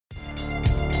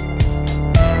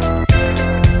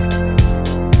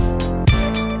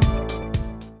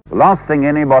The last thing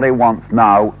anybody wants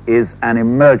now is an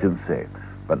emergency.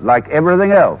 But like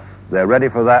everything else, they're ready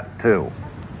for that too.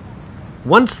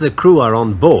 Once the crew are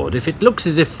on board, if it looks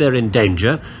as if they're in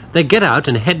danger, they get out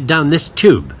and head down this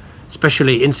tube,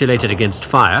 specially insulated against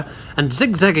fire, and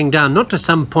zigzagging down not to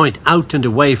some point out and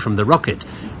away from the rocket,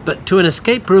 but to an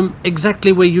escape room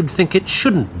exactly where you'd think it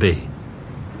shouldn't be.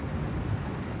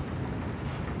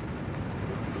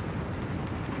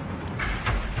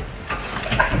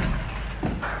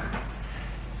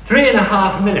 Three and a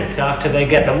half minutes after they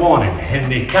get the warning in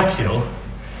the capsule,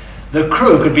 the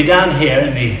crew could be down here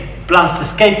in the blast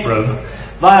escape room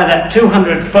via that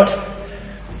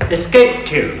 200-foot escape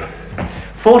tube,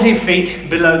 40 feet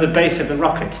below the base of the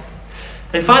rocket.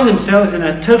 They find themselves in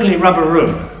a totally rubber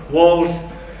room, walls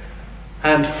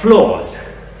and floors,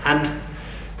 and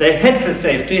they head for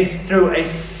safety through a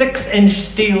 6-inch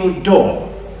steel door.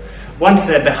 Once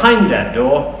they're behind that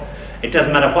door, it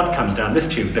doesn't matter what comes down this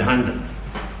tube behind them.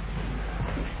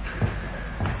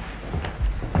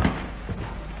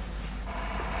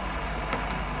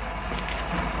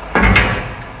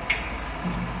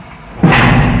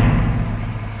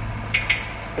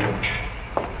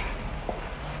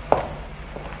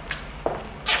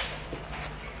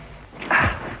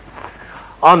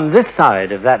 On this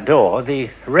side of that door, the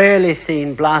rarely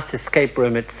seen blast escape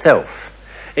room itself.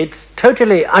 It's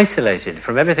totally isolated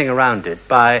from everything around it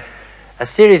by a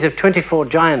series of 24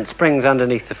 giant springs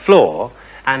underneath the floor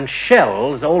and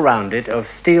shells all round it of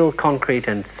steel, concrete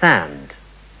and sand.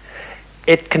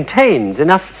 It contains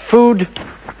enough food,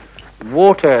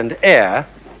 water and air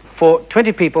for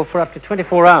 20 people for up to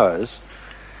 24 hours,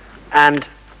 and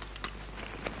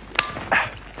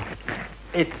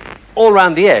it's all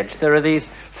around the edge. There are these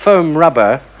foam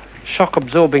rubber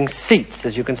shock-absorbing seats,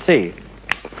 as you can see.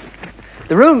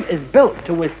 The room is built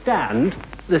to withstand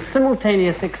the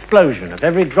simultaneous explosion of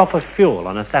every drop of fuel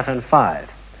on a Saturn V.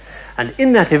 And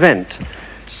in that event,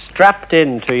 strapped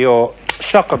into your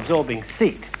shock-absorbing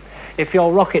seat, if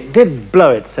your rocket did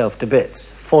blow itself to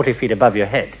bits 40 feet above your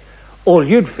head, all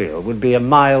you'd feel would be a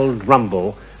mild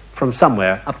rumble from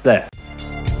somewhere up there.